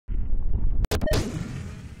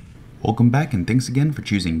Welcome back and thanks again for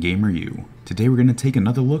choosing GamerU. Today we're going to take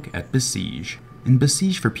another look at Besiege. In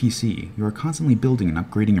Besiege for PC, you are constantly building and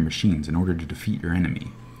upgrading your machines in order to defeat your enemy.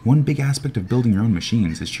 One big aspect of building your own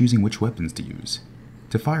machines is choosing which weapons to use.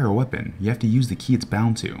 To fire a weapon, you have to use the key it's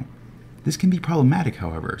bound to. This can be problematic,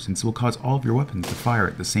 however, since it will cause all of your weapons to fire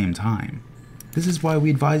at the same time. This is why we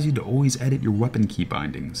advise you to always edit your weapon key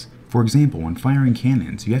bindings. For example, when firing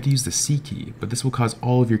cannons, you have to use the C key, but this will cause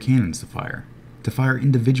all of your cannons to fire. To fire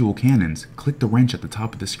individual cannons, click the wrench at the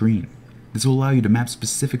top of the screen. This will allow you to map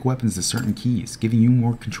specific weapons to certain keys, giving you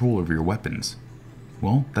more control over your weapons.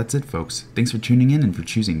 Well, that's it folks. Thanks for tuning in and for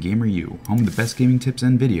choosing GamerU, home of the best gaming tips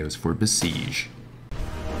and videos for Besiege.